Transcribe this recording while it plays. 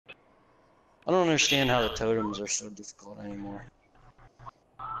I don't understand how the totems are so difficult anymore.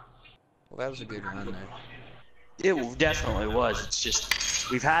 Well, that was a good run there. It definitely was. It's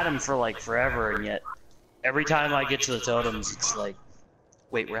just, we've had them for like forever, and yet every time I get to the totems, it's like,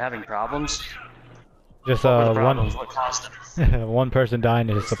 wait, we're having problems? Just What were the problems? What caused them? one person dying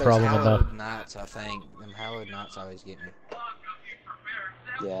is It's a those problem enough. hallowed knights, I think. Them hallowed knights always get me.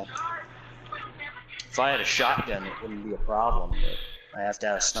 Yeah. If I had a shotgun, it wouldn't be a problem, but I have to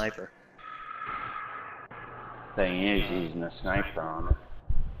have a sniper. Thing is, using a sniper on it.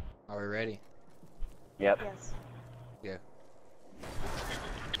 Are we ready? Yep. Yes. Yeah.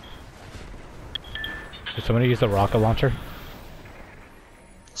 Did somebody use the rocket launcher?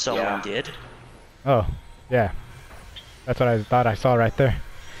 Someone did. Oh, yeah. That's what I thought I saw right there.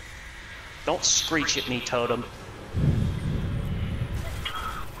 Don't screech at me, totem.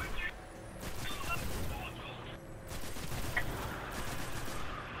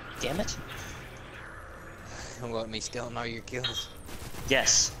 Damn it. Don't let me stealing all your kills.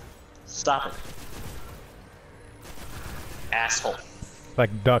 Yes. Stop it. Asshole. It's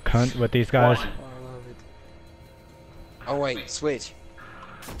like duck hunt with these guys. One. Oh, I love it. Oh wait, switch.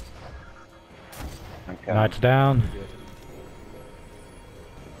 Okay. Knight's down.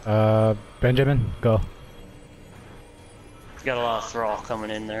 Benjamin, go. Got a lot of thrall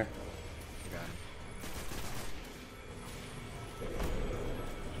coming in there.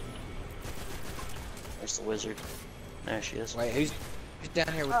 There's the wizard. There she is. Wait, who's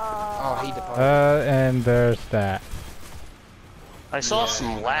down here with? Oh, he departed. And there's that. I saw Yeah,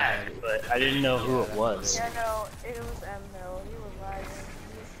 some lag, but I didn't know who it was. Yeah, no, it was M though. He was lagging.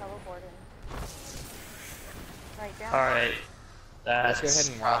 He was teleporting. Right down. Alright. Let's That's go ahead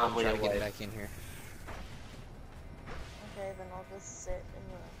and rock and probably try a to get way. back in here. Okay, then I'll just sit in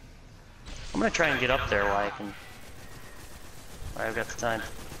the. I'm gonna try and get up there while I can. While I've got the time.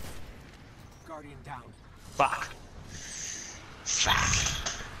 Guardian down. Fuck.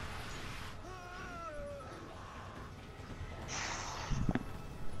 Fuck.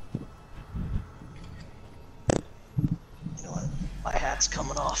 You know what? My hat's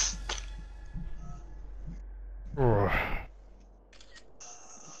coming off.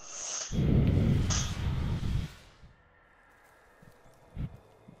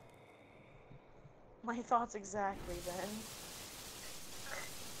 My thoughts exactly then.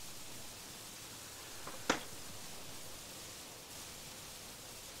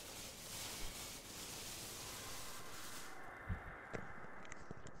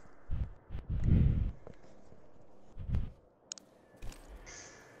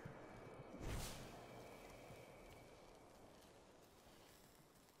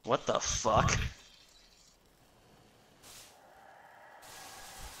 What the fuck?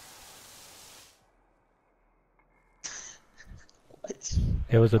 What?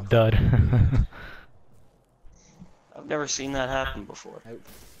 It was a dud. I've never seen that happen before. No,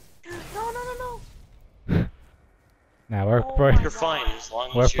 no, no, no. Now we're Oh my You're fine as long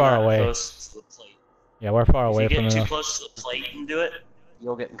as We're you're far not away. close to the plate. yeah, we're far away If you from get too enough. close to the plate and do it,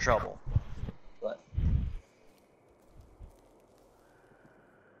 you'll get in trouble. But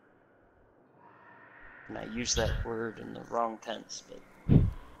and I use that word in the wrong tense, but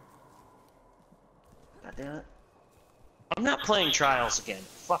God damn it. I'm not playing Trials again. It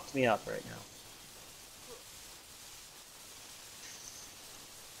fucked me up right now.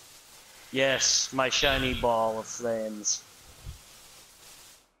 Yes, my shiny ball of flames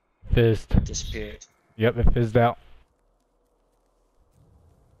Fizzed. disappeared. Yep, it fizzed out.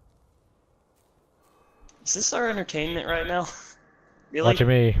 Is this our entertainment right now?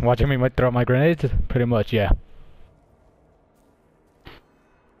 Really? Watching me throw my grenades? Pretty much, yeah.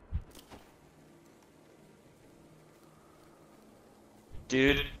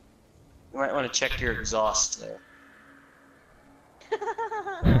 Dude, you might want to check your exhaust there.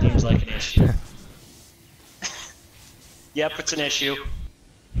 Seems like an issue. Yep, it's an issue. Go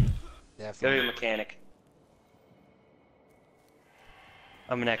to a Definitely. mechanic.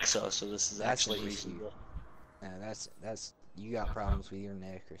 I'm an exo, so this is That's actually an issue. reasonable. Nah, that's you got problems with your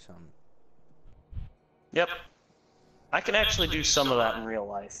neck or something. Yep. I can actually do some of that in real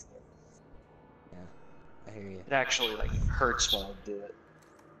life. Yeah, I hear you. It actually like hurts when I do it.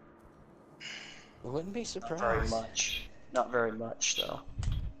 I wouldn't be Not very surprised. much. Not very much though.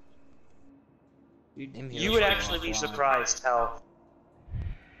 Them You heroes would go actually be offline. surprised how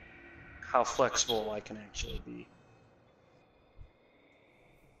flexible I can actually be.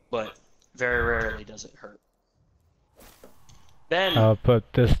 But very rarely does it hurt. Ben, I'll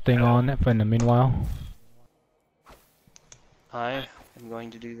put this thing on in the meanwhile. I am going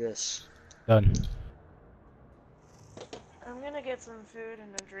to do this. Done. I'm gonna gonna get some food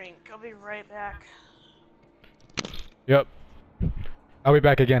and a drink. I'll be right back. Yep. I'll be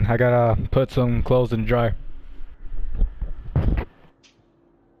back again. I gotta put some clothes in the dryer.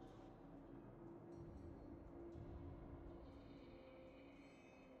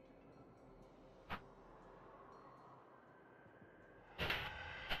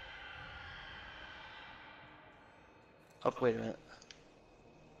 Oh, wait a minute.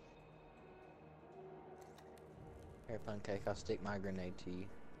 Here, Pancake, I'll stick my grenade to you.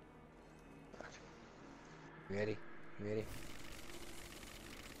 You ready? You ready?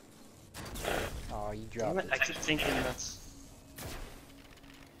 Oh, you dropped Damn it, I it. keep thinking that's...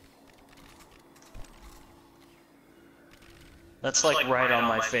 That's like right on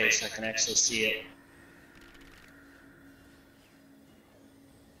my face, I can actually see it.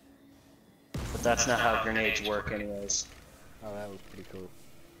 But that's not how grenades work anyways. Oh, that was pretty cool.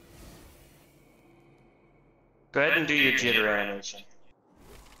 Go ahead and do your jitter animation.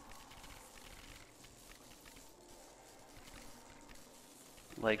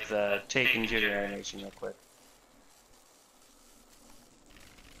 Like the taking jitter animation real quick.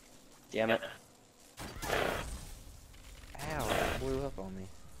 Damn it. Ow, that blew up on me.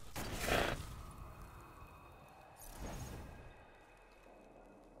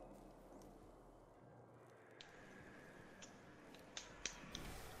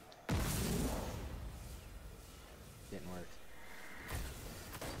 Didn't work.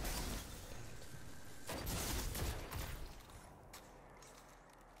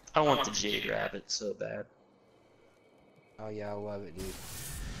 I want the Jade Rabbit so bad. Oh yeah, I love it, dude.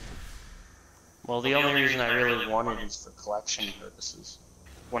 Well, the only reason I really want it is for collection purposes.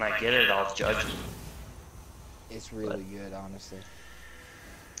 When I get it, I'll judge it. It's really good, honestly.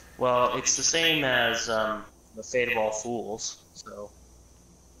 Well, it's the same as the Fate of All Fools, so...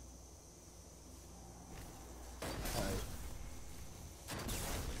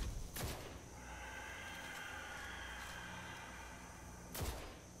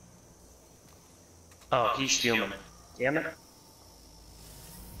 Oh, he's human. Damn it.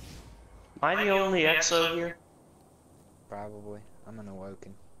 Am I the only exo here? Probably. I'm an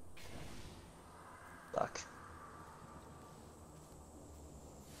awoken. Fuck.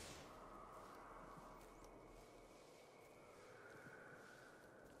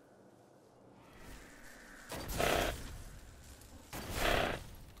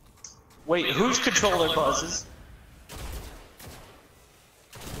 Wait, whose controller buzzes?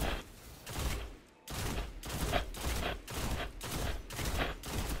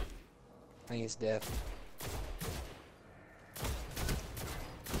 I think it's death.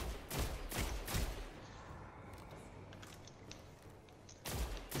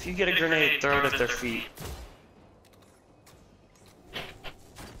 If you get a grenade, throw it at their feet.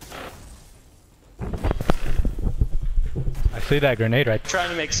 I see that grenade right there. Trying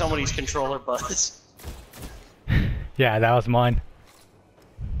to make somebody's controller buzz. Yeah, that was mine.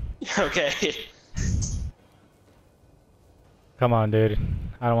 Okay. Come on, dude.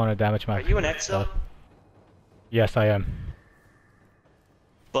 I don't want to damage my... Are you an exo? stuff. Yes, I am.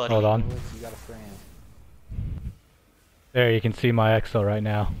 Buddy. Hold on. Look, you got a friend. There, you can see my exo right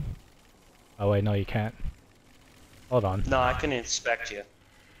now. Oh wait, no you can't. Hold on. No, I can inspect you.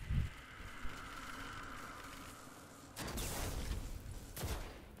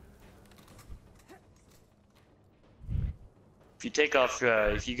 If you take off,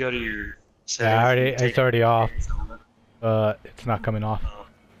 if you go to your settings, Yeah, you take it's already off. off. It's not coming off.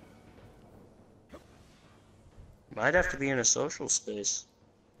 Might have to be in a social space.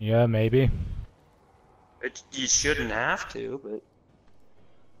 Yeah, maybe. You shouldn't have to, but...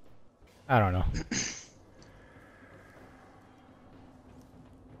 I don't know.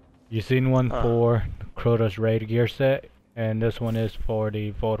 You seen one for the Crota's Raid gear set, and this one is for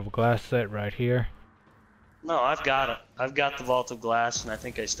the Vault of Glass set right here. No, I've got it. I've got the Vault of Glass, and I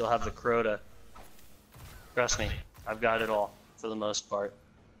think I still have the Crota. Trust me, I've got it all, for the most part.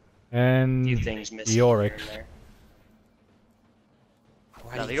 And A few things missing the Oryx. here and there.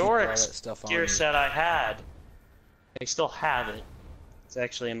 Why Now do the you keep all that Oryx stuff on gear you? set I had, I still have it. It's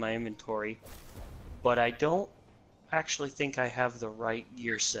actually in my inventory. But I don't actually think I have the right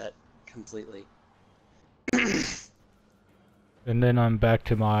gear set completely. And then I'm back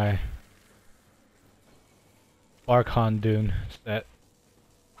to my Archon Dune set.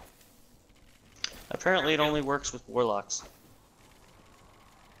 Apparently it only works with Warlocks.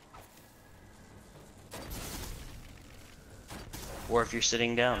 Or if you're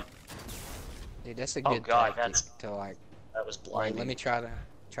sitting down. Dude, that's a Oh good god, tactic to like. that was Wait, blinding. let me try it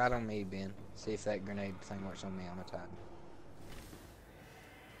on me, Ben. See if that grenade thing works on me. I'm a Titan.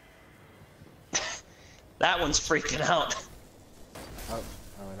 That one's freaking out. Oh,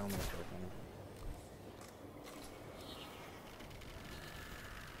 it almost worked on him.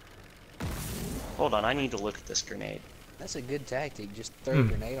 Hold on, I need to look at this grenade. That's a good tactic. Just throw a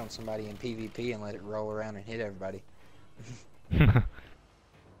grenade on somebody in PvP and let it roll around and hit everybody.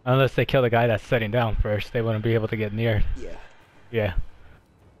 Unless they kill the guy that's sitting down first, they wouldn't be able to get near. Yeah. Yeah.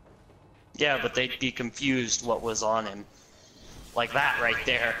 Yeah, but they'd be confused what was on him. Like that right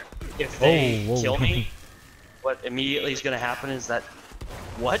there. If they whoa. kill me, what immediately is going to happen is that...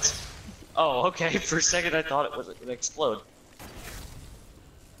 What? Oh, okay. For a second I thought it was going to explode.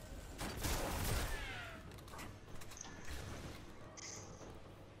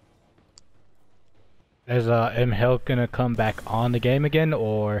 Is M-Hill gonna come back on the game again,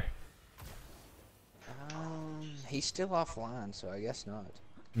 or? He's still offline, so I guess not.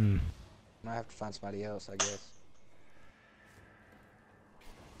 Might have to find somebody else, I guess.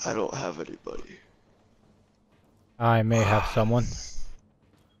 I don't have anybody. I may have someone.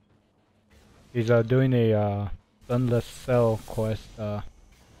 He's doing a Sunless Cell quest. Let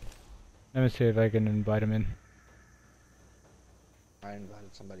me see if I can invite him in. I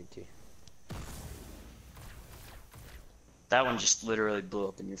invited somebody too. That one just literally blew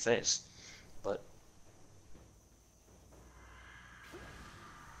up in your face. But...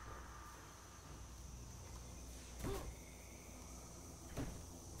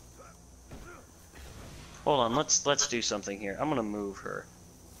 Hold on, let's do something here. I'm gonna move her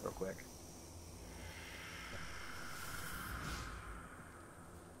real quick.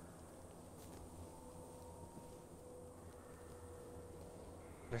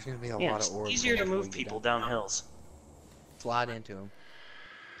 There's gonna be a Yeah, lot it's of orbs. easier to before move you get people done. down hills. Slide into them.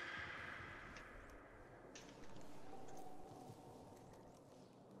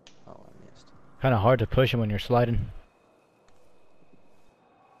 Oh, I missed. Kind of hard to push him when you're sliding.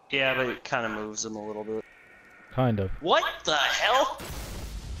 Yeah, but it kind of moves them a little bit. Kind of. What the hell?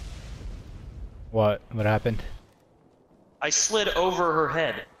 What happened? I slid over her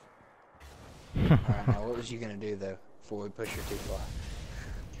head. Alright, now what was you gonna do though, before we push her too far?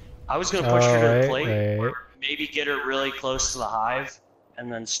 I was gonna push her to the wait, plate, wait. or maybe get her really close to the hive,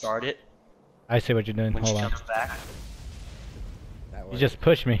 and then start it I see what you're doing. when she Hold on. comes back. That You way. just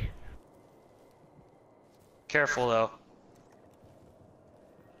pushed me. Careful though.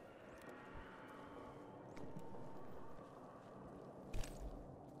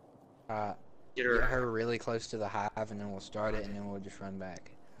 Get Get her. her really close to the hive and then we'll start it and then we'll just run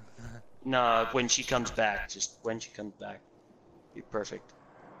back. No, when she comes back. Just when she comes back. Be perfect.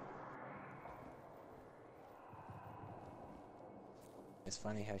 It's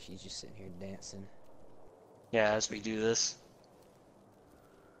funny how she's just sitting here dancing. Yeah, as we do this.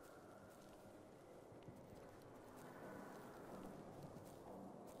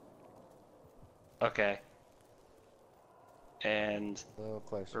 Okay. And A little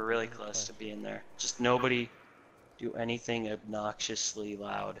closer. we're really close to being there. Just nobody do anything obnoxiously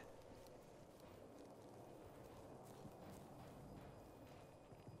loud.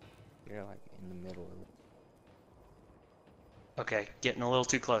 You're like in the middle of it. Okay, getting a little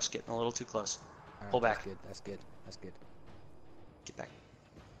too close, getting a little too close. Alright, Pull that's back. good, that's good, that's good. Get back.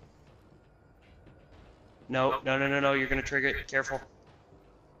 No, you're gonna trigger it. Careful.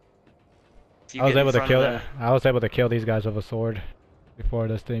 If you I was get in able to front kill of it. them- I was able to kill these guys with a sword before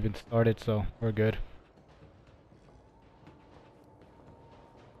this thing even started, so we're good.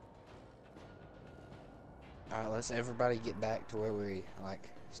 Alright, let's everybody get back to where we like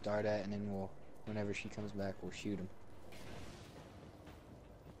start at and then we'll, whenever she comes back, we'll shoot him.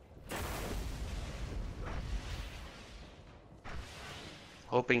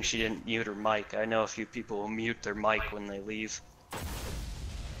 Hoping she didn't mute her mic. I know a few people will mute their mic when they leave.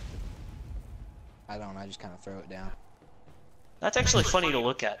 I don't, I just kind of throw it down. That's actually funny to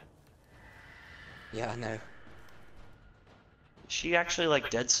look at. Yeah, I know. Is she actually like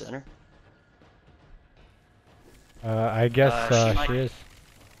dead center? I guess she might- she is.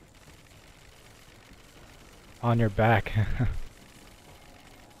 On your back.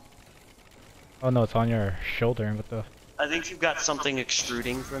 Oh no, it's on your shoulder. What the? I think you've got something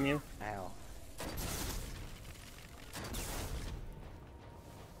extruding from you. Ow.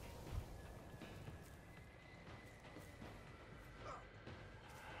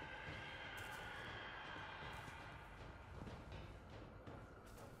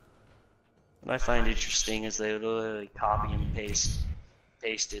 What I find interesting is they literally copy and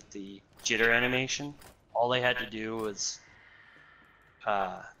pasted the jitter animation. All they had to do was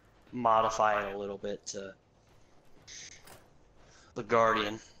modify it a little bit to the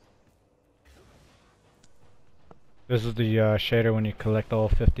Guardian. This is the shader when you collect all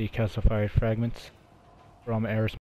 50 calcified fragments from Aerosmith.